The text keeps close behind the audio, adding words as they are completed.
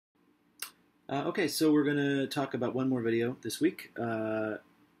Okay, so we're going to talk about one more video this week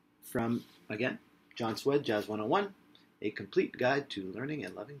from, again, John Swed, Jazz 101, a complete guide to learning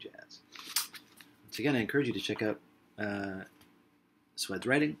and loving jazz. Once again, I encourage you to check out Swed's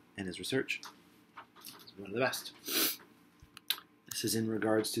writing and his research. He's one of the best. This is in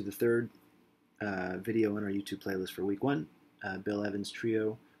regards to the third video in our YouTube playlist for week one, Bill Evans'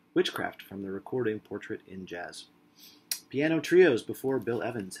 trio, Witchcraft, from the recording Portrait in Jazz. Piano trios before Bill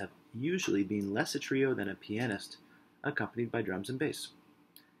Evans have usually been less a trio than a pianist accompanied by drums and bass.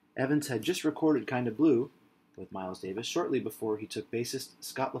 Evans had just recorded Kinda Blue with Miles Davis shortly before he took bassist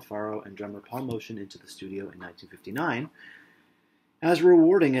Scott LaFaro and drummer Paul Motian into the studio in 1959. As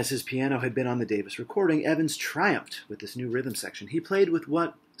rewarding as his piano had been on the Davis recording, Evans triumphed with this new rhythm section. He played with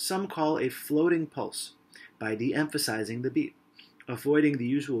what some call a floating pulse by de-emphasizing the beat, avoiding the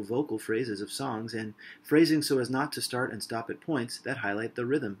usual vocal phrases of songs, and phrasing so as not to start and stop at points that highlight the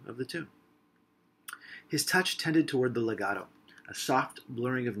rhythm of the tune. His touch tended toward the legato, a soft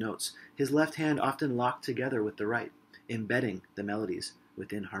blurring of notes, his left hand often locked together with the right, embedding the melodies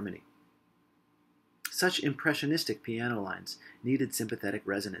within harmony. Such impressionistic piano lines needed sympathetic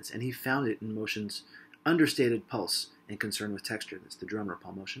resonance, and he found it in Motian's understated pulse and concern with texture, that's the drummer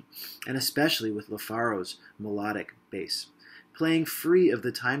Paul Motian, and especially with LaFaro's melodic bass. Playing free of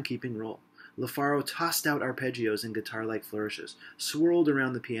the timekeeping role, LaFaro tossed out arpeggios and guitar-like flourishes, swirled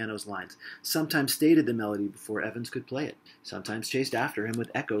around the piano's lines, sometimes stated the melody before Evans could play it, sometimes chased after him with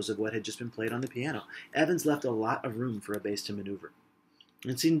echoes of what had just been played on the piano. Evans left a lot of room for a bass to maneuver.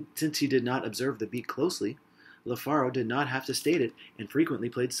 And since he did not observe the beat closely, LaFaro did not have to state it and frequently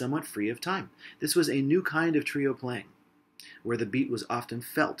played somewhat free of time. This was a new kind of trio playing, where the beat was often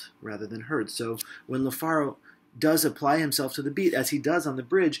felt rather than heard. So when LaFaro does apply himself to the beat, as he does on the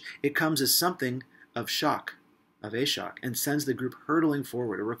bridge, it comes as something of a shock, and sends the group hurtling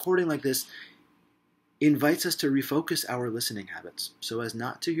forward. A recording like this invites us to refocus our listening habits so as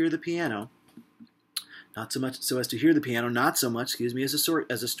not to hear the piano, not so much as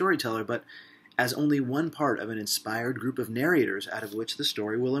a storyteller, but as only one part of an inspired group of narrators out of which the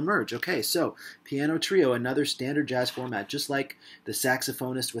story will emerge. Okay, so piano trio, another standard jazz format, just like the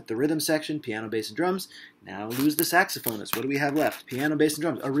saxophonist with the rhythm section, piano, bass, and drums. Now lose the saxophonist. What do we have left? Piano, bass, and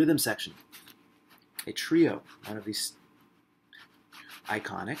drums, a rhythm section. A trio, one of these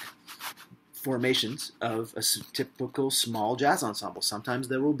iconic formations of a typical small jazz ensemble. Sometimes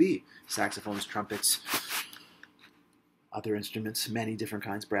there will be saxophones, trumpets, other instruments, many different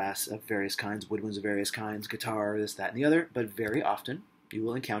kinds, brass of various kinds, woodwinds of various kinds, guitar, this, that, and the other, but very often you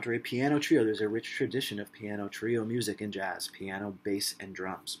will encounter a piano trio. There's a rich tradition of piano trio music in jazz, piano, bass, and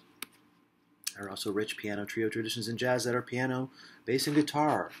drums. There are also rich piano trio traditions in jazz that are piano, bass, and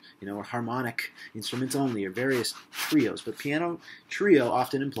guitar, or harmonic instruments only, or various trios. But piano trio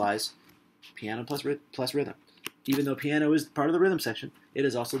often implies piano plus rhythm. Even though piano is part of the rhythm section, it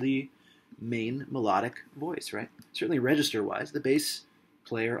is also the main melodic voice, right? Certainly register-wise, the bass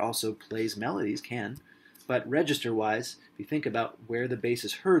player also plays melodies, but register-wise, if you think about where the bass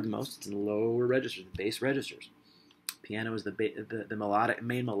is heard the most, it's in the lower registers, the bass registers. Piano is the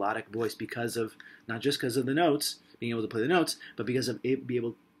main melodic voice not just because of the notes, being able to play the notes, but because of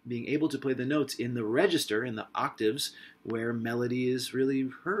being able to play the notes in the register, in the octaves, where melody is really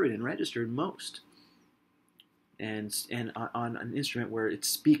heard and registered most. And on an instrument where it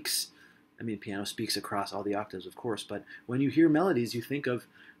speaks, piano speaks across all the octaves, of course, but when you hear melodies, you think of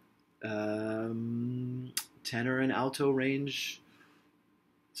tenor and alto range,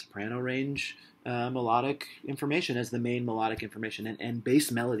 soprano range, melodic information as the main melodic information, and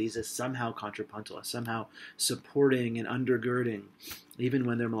bass melodies as somehow contrapuntal, as somehow supporting and undergirding, even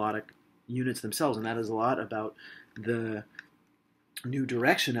when they're melodic units themselves. And that is a lot about the new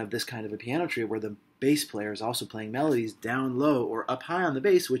direction of this kind of a piano trio, where the bass player is also playing melodies down low or up high on the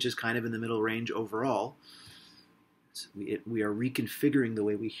bass, which is kind of in the middle range overall. So we are reconfiguring the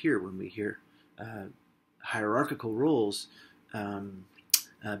way we hear when we hear hierarchical roles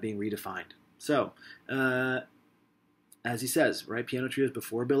being redefined. So, as he says, right, piano trios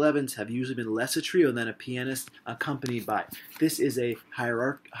before Bill Evans have usually been less a trio than a pianist accompanied by. This is a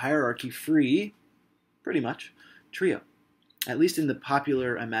hierarchy-free, pretty much, trio. At least in the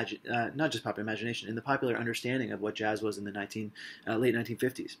popular not just popular imagination, in the popular understanding of what jazz was in the late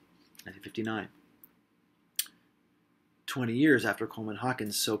 1950s, 1959. 20 years after Coleman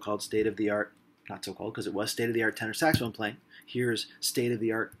Hawkins' so-called state-of-the-art, not so-called because it was state-of-the-art tenor saxophone playing, here's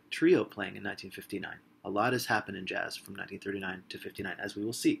state-of-the-art trio playing in 1959. A lot has happened in jazz from 1939 to 59, as we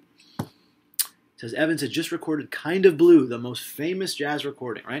will see. It says Evans had just recorded Kind of Blue, the most famous jazz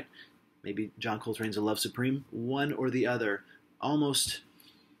recording, right? Maybe John Coltrane's A Love Supreme, one or the other, almost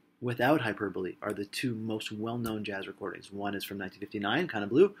without hyperbole, are the two most well-known jazz recordings. One is from 1959, Kind of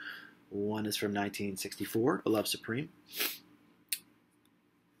Blue. One is from 1964, A Love Supreme.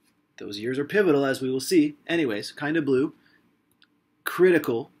 Those years are pivotal, as we will see. Anyways, Kind of Blue,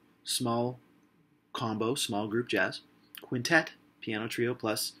 critical, small combo, small group jazz, quintet, piano trio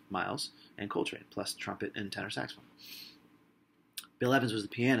plus Miles, and Coltrane plus trumpet and tenor saxophone. Bill Evans was the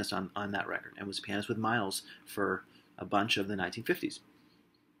pianist on that record and was a pianist with Miles for a bunch of the 1950s.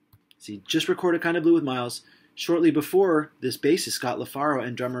 So he just recorded Kind of Blue with Miles. Shortly before this, bassist Scott LaFaro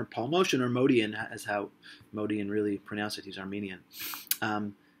and drummer Paul Motian, or Modian, as how Modian really pronounced it, he's Armenian,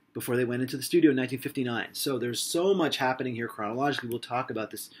 before they went into the studio in 1959. So there's so much happening here chronologically. We'll talk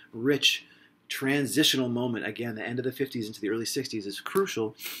about this rich transitional moment. Again, the end of the 50s into the early 60s is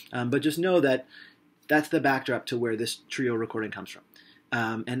crucial, but just know that that's the backdrop to where this trio recording comes from.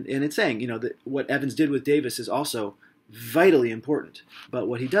 And it's saying, that what Evans did with Davis is also vitally important. But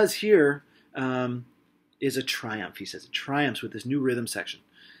what he does here is a triumph, he says. It triumphs with this new rhythm section.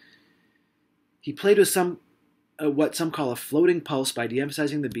 He played with what some call a floating pulse by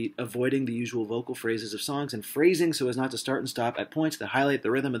de-emphasizing the beat, avoiding the usual vocal phrases of songs, and phrasing so as not to start and stop at points that highlight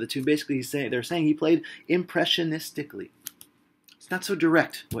the rhythm of the tune. Basically, they're saying he played impressionistically. It's not so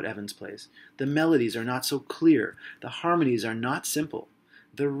direct, what Evans plays. The melodies are not so clear. The harmonies are not simple.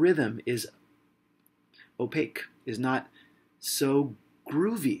 The rhythm is opaque, is not so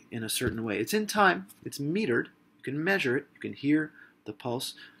groovy in a certain way. It's in time. It's metered. You can measure it. You can hear the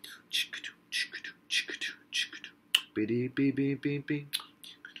pulse. You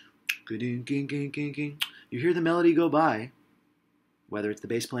hear the melody go by, whether it's the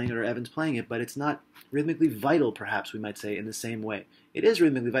bass playing it or Evans playing it, but it's not rhythmically vital, perhaps we might say, in the same way. It is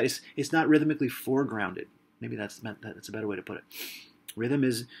rhythmically vital. It's not rhythmically foregrounded. Maybe that's a better way to put it. Rhythm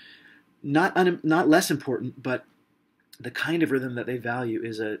is not less important, but the kind of rhythm that they value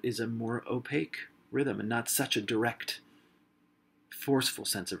is a more opaque rhythm and not such a direct, forceful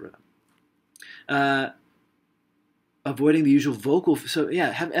sense of rhythm. Avoiding the usual vocal. So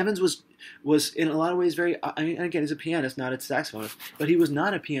yeah, Evans was in a lot of ways very. I mean, again, he's a pianist, not a saxophonist, but he was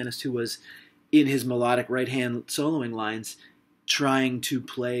not a pianist who was in his melodic right hand soloing lines trying to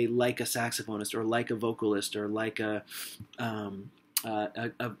play like a saxophonist or like a vocalist or like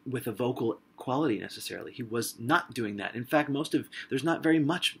with a vocal quality necessarily. He was not doing that. In fact, there's not very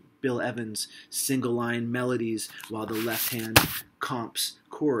much Bill Evans single line melodies while the left hand comps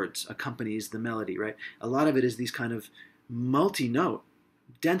chords accompanies the melody, right? A lot of it is these kind of multi-note,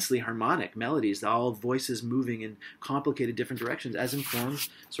 densely harmonic melodies, all voices moving in complicated different directions, as informed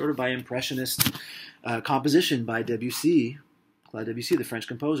sort of by impressionist composition by Debussy, Claude Debussy, the French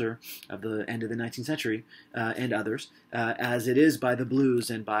composer of the end of the 19th century, and others, as it is by the blues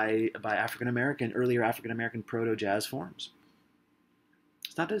and by earlier African-American proto-jazz forms.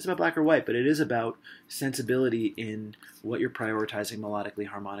 It's not that it's about black or white, but it is about sensibility in what you're prioritizing melodically,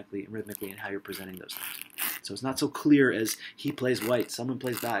 harmonically, and rhythmically, and how you're presenting those things. So it's not so clear as he plays white, someone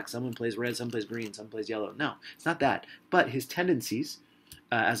plays black, someone plays red, someone plays green, someone plays yellow. No, it's not that. But his tendencies,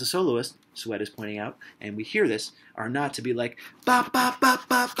 as a soloist, Sweat is pointing out, and we hear this, are not to be like ba ba ba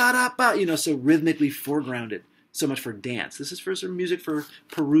ba ba da ba, so rhythmically foregrounded. So much for dance. This is for some music for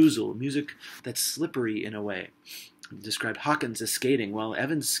perusal, music that's slippery in a way. Described Hawkins as skating. Well,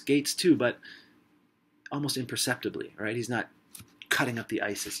 Evans skates too, but almost imperceptibly, right? He's not cutting up the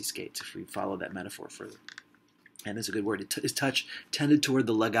ice as he skates, if we follow that metaphor further. And that's a good word. His touch tended toward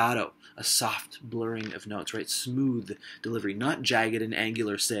the legato, a soft blurring of notes, right? Smooth delivery, not jagged and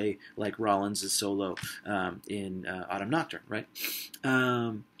angular, say, like Rollins' solo in Autumn Nocturne, right?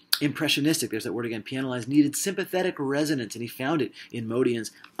 Impressionistic, there's that word again, pianolized, needed sympathetic resonance, and he found it in Modian's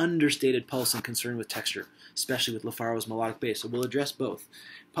understated pulse and concern with texture, especially with LaFaro's melodic bass. So we'll address both.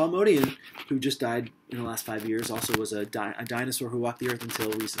 Paul Modian, who just died in the last 5 years, also was a dinosaur who walked the earth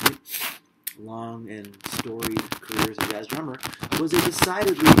until recently. Long and storied career as a jazz drummer, was a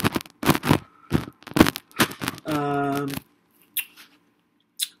decidedly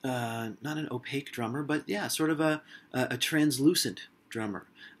not an opaque drummer, but yeah, sort of a translucent drummer.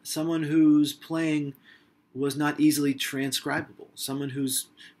 Someone whose playing was not easily transcribable. Someone whose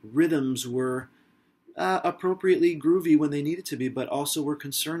rhythms were appropriately groovy when they needed to be, but also were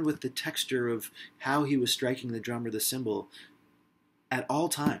concerned with the texture of how he was striking the drum or the cymbal at all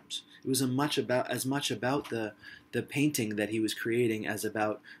times. It was as much about the painting that he was creating as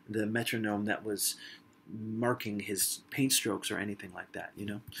about the metronome that was marking his paint strokes or anything like that,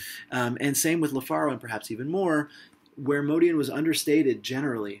 And same with LaFaro, and perhaps even more, where Modian was understated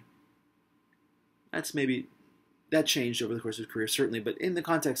generally. That changed over the course of his career, certainly, but in the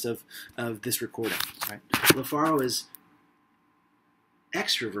context of this recording, right? LaFaro is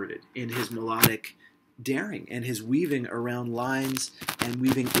extroverted in his melodic daring and his weaving around lines and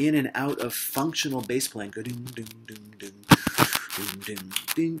weaving in and out of functional bass playing.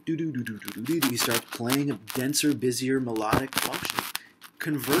 He starts playing a denser, busier melodic function,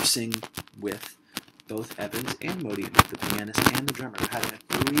 conversing with both Evans and Modian, the pianist and the drummer, having a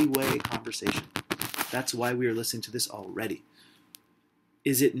three-way conversation. That's why we are listening to this already.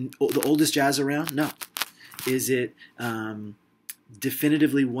 Is it the oldest jazz around? No. Is it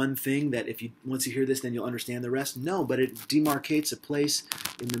definitively one thing that once you hear this, then you'll understand the rest? No, but it demarcates a place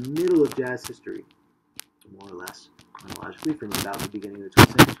in the middle of jazz history, more or less, chronologically, from about the beginning of the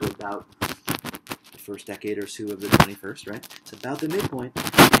 20th century to about the first decade or two of the 21st, right? It's about the midpoint,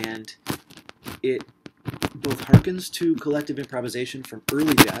 and it both harkens to collective improvisation from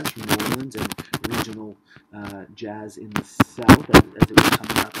early jazz, from New Orleans, and regional jazz in the South, as it was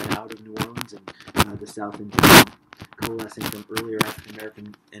coming up and out of New Orleans, and the South in general, coalescing from earlier African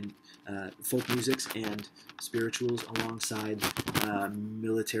American and folk musics and spirituals alongside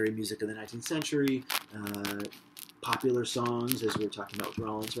military music of the 19th century, popular songs, as we were talking about with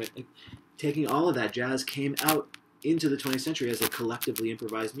Rollins, right? Like, taking all of that, jazz came out into the 20th century as a collectively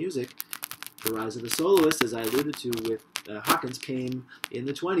improvised music. The rise of the soloist, as I alluded to with Hawkins, came in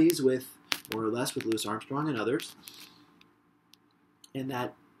the 20s with, more or less, with Louis Armstrong and others. And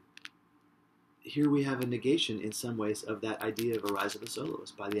that here we have a negation in some ways of that idea of a rise of the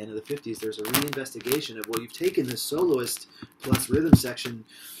soloist. By the end of the 50s, there's a reinvestigation of, well, you've taken the soloist plus rhythm section,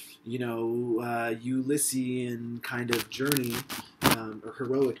 Ulyssian kind of journey, or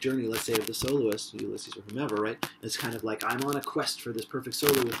heroic journey, let's say, of the soloist, Ulysses or whomever, right? It's kind of like, I'm on a quest for this perfect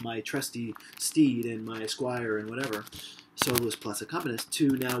solo with my trusty steed and my squire and whatever, soloist plus accompanist, to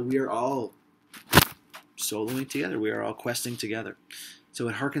now we are all soloing together. We are all questing together. So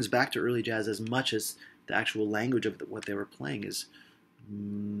it harkens back to early jazz as much as the actual language of what they were playing is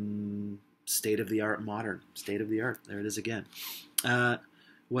state-of-the-art modern. State-of-the-art. There it is again.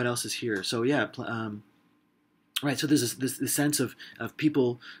 What else is here? So yeah, right. So there's this sense of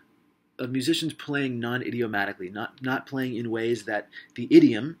people, of musicians playing non-idiomatically, not playing in ways that the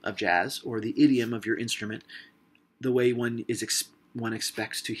idiom of jazz or the idiom of your instrument, the way one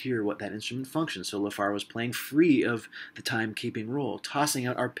expects to hear what that instrument functions. So LaFar was playing free of the time-keeping role, tossing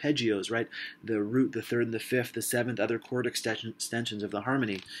out arpeggios, right? The root, the third and the fifth, the seventh, other chord extensions of the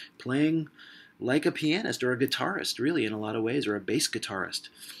harmony, playing like a pianist or a guitarist, really, in a lot of ways, or a bass guitarist,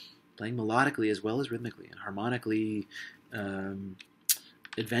 playing melodically as well as rhythmically and harmonically,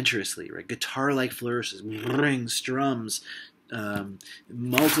 adventurously, right? Guitar-like flourishes, rings, strums,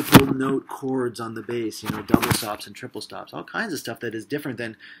 multiple note chords on the bass, double stops and triple stops, all kinds of stuff that is different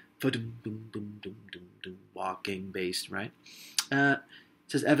than walking bass, right? It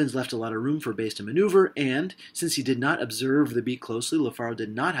says Evans left a lot of room for bass to maneuver, and since he did not observe the beat closely, LaFaro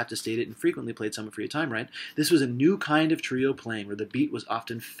did not have to state it and frequently played Somewhat for Your Time, right? This was a new kind of trio playing where the beat was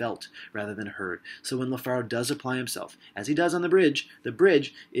often felt rather than heard. So when LaFaro does apply himself, as he does on the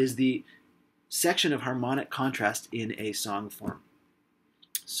bridge is the section of harmonic contrast in a song form.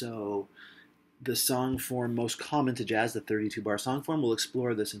 So the song form most common to jazz, the 32-bar song form, we'll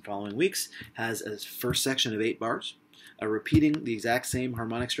explore this in following weeks, has a first section of 8 bars, a repeating the exact same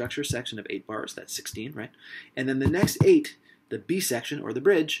harmonic structure section of 8 bars, that's 16, right? And then the next 8, the B section, or the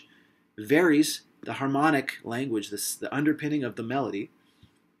bridge, varies the harmonic language, the underpinning of the melody,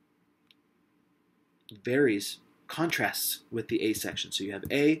 varies, contrasts with the A section. So you have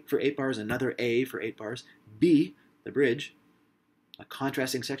A for 8 bars, another A for 8 bars, B, the bridge, a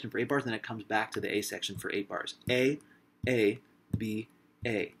contrasting section for 8 bars, then it comes back to the A section for 8 bars. A, B,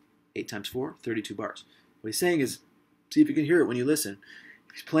 A. 8 times 4, 32 bars. What he's saying is, see if you can hear it when you listen.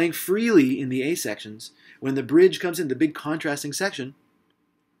 He's playing freely in the A sections. When the bridge comes in, the big contrasting section,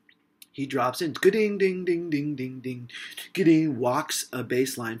 he drops in, ding, ding, ding, ding, ding, ding, ding, walks a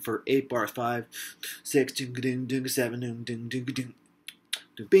bass line for 8 bars, 5, 6, ding, ding, ding, 7, ding, ding, ding, ding,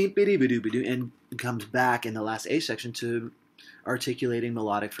 and comes back in the last A section to articulating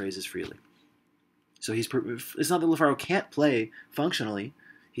melodic phrases freely. So it's not that LaFaro can't play functionally,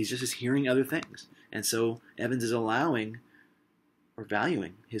 he's just hearing other things. And so Evans is allowing or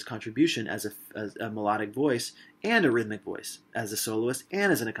valuing his contribution as a melodic voice and a rhythmic voice, as a soloist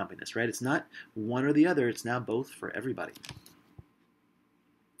and as an accompanist, right? It's not one or the other, it's now both for everybody.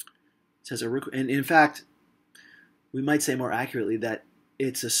 It says, and in fact, we might say more accurately that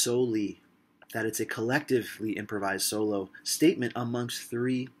it's a soli, that it's a collectively improvised solo statement amongst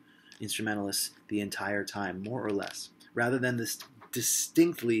 3 instrumentalists the entire time, more or less, rather than this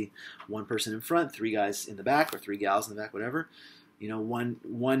distinctly one person in front, 3 guys in the back, or 3 gals in the back, whatever.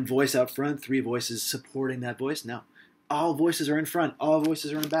 One voice out front, 3 voices supporting that voice. No, all voices are in front, all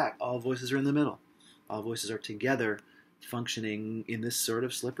voices are in back, all voices are in the middle. All voices are together functioning in this sort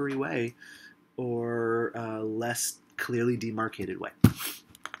of slippery way or less clearly demarcated way.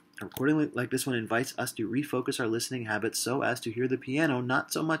 A recording like this one invites us to refocus our listening habits so as to hear the piano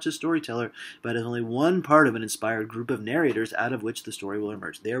not so much as storyteller, but as only one part of an inspired group of narrators out of which the story will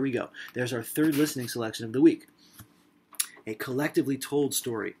emerge. There we go. There's our third listening selection of the week. A collectively told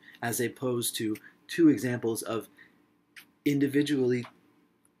story, as opposed to two examples of individually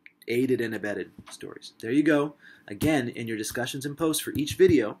aided and abetted stories. There you go. Again, in your discussions and posts for each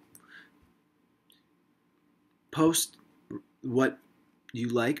video, post what you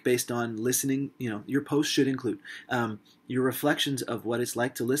like based on listening. Your post should include your reflections of what it's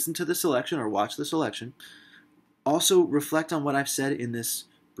like to listen to the selection or watch the selection. Also reflect on what I've said in these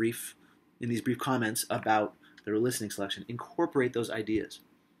brief comments about the listening selection. Incorporate those ideas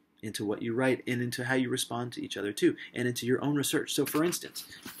into what you write and into how you respond to each other too, and into your own research. So for instance,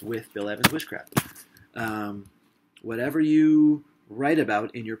 with Bill Evans' Witchcraft, whatever you write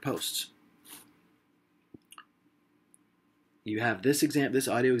about in your posts, you have this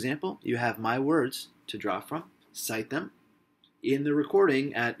audio example, you have my words to draw from, cite them. In the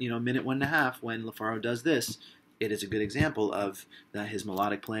recording at minute 1.5 when LaFaro does this, it is a good example of his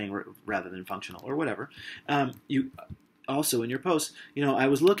melodic playing rather than functional or whatever. You also in your post, I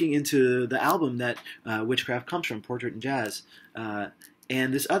was looking into the album that Witchcraft comes from, Portrait and Jazz,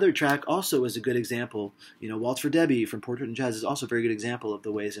 and this other track also is a good example. Waltz for Debbie from Portrait and Jazz is also a very good example of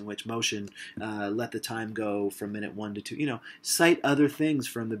the ways in which motion, let the time go from minute 1 to 2. Cite other things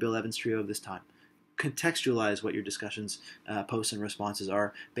from the Bill Evans trio of this time. Contextualize what your discussions, posts, and responses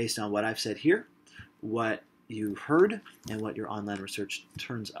are based on what I've said here, what you heard, and what your online research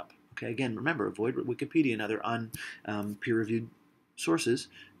turns up. Okay, again, remember, avoid Wikipedia and other peer-reviewed sources.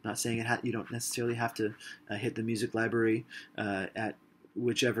 Not saying you don't necessarily have to hit the music library at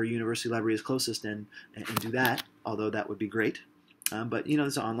whichever university library is closest and do that, although that would be great. But,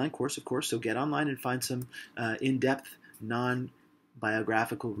 it's an online course, of course, so get online and find some in-depth,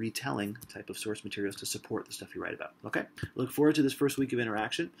 non-biographical retelling type of source materials to support the stuff you write about. Okay? Look forward to this first week of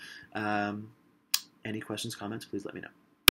interaction. Any questions, comments, please let me know.